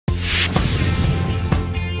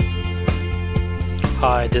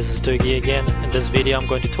Hi, this is Dugi again. In this video I'm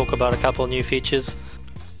going to talk about a couple new features.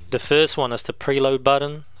 The first one is the Preload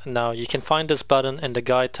button. Now you can find this button in the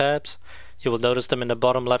guide tabs. You will notice them in the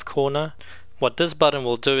bottom left corner. What this button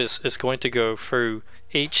will do is going to go through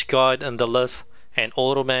each guide in the list and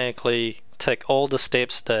automatically tick all the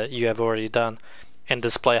steps that you have already done and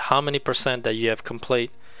display how many percent that you have complete.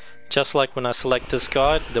 Just like when I select this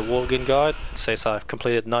guide, the Worgen guide, it says I've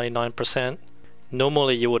completed 99%.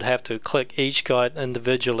 Normally you would have to click each guide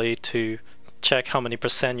individually to check how many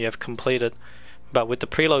percent you have completed, but with the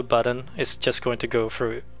preload button it's just going to go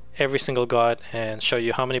through every single guide and show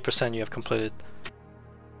you how many percent you have completed.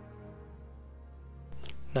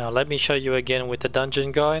 Now let me show you again with the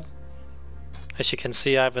dungeon guide. As you can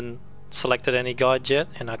see, I haven't selected any guide yet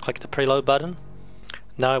and I click the preload button.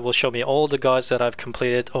 Now it will show me all the guides that I've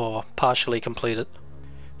completed or partially completed.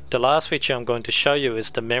 The last feature I'm going to show you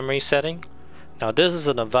is the memory setting. Now this is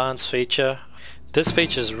an advanced feature. This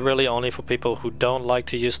feature is really only for people who don't like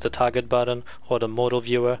to use the target button or the model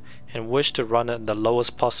viewer and wish to run it in the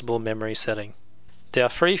lowest possible memory setting. There are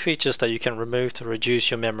three features that you can remove to reduce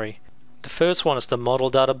your memory. The first one is the model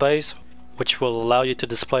database, which will allow you to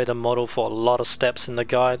display the model for a lot of steps in the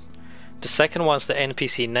guide. The second one is the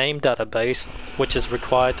NPC name database, which is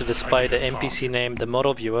required to display the NPC name in the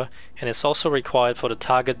model viewer, and it's also required for the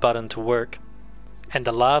target button to work. And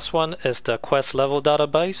the last one is the quest level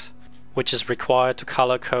database, which is required to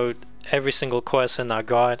color code every single quest in our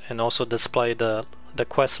guide and also display the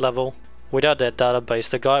quest level. Without that database,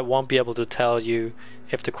 the guide won't be able to tell you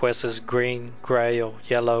if the quest is green, gray or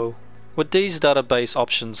yellow. With these database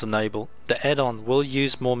options enabled, the add-on will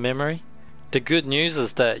use more memory. The good news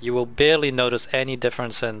is that you will barely notice any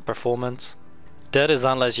difference in performance. That is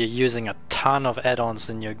unless you're using a ton of add-ons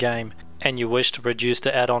in your game and you wish to reduce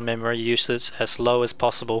the add-on memory usage as low as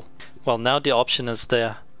possible. Well, now the option is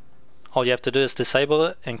there. All you have to do is disable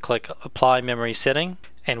it and click apply memory setting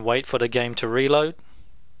and wait for the game to reload.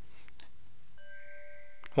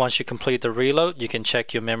 Once you complete the reload, you can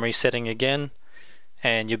check your memory setting again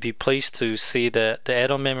and you'll be pleased to see that the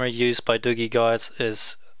add-on memory used by Dugi guides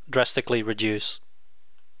is drastically reduced.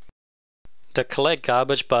 The collect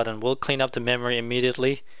garbage button will clean up the memory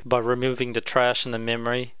immediately by removing the trash in the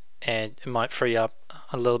memory, and it might free up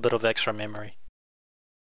a little bit of extra memory.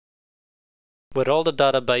 With all the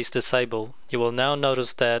database disabled, you will now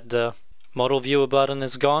notice that the model viewer button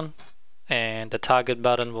is gone and the target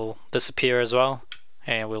button will disappear as well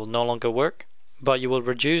and will no longer work, but you will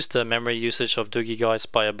reduce the memory usage of Dugi guides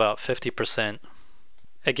by about 50%.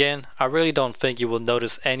 Again, I really don't think you will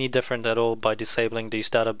notice any different at all by disabling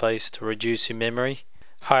these databases to reduce your memory.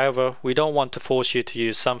 However, we don't want to force you to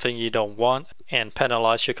use something you don't want and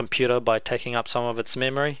penalize your computer by taking up some of its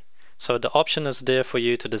memory. So the option is there for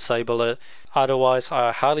you to disable it. Otherwise,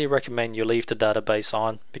 I highly recommend you leave the database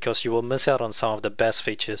on because you will miss out on some of the best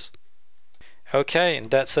features. Okay,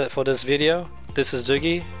 and that's it for this video. This is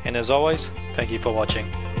Dugi, and as always, thank you for watching.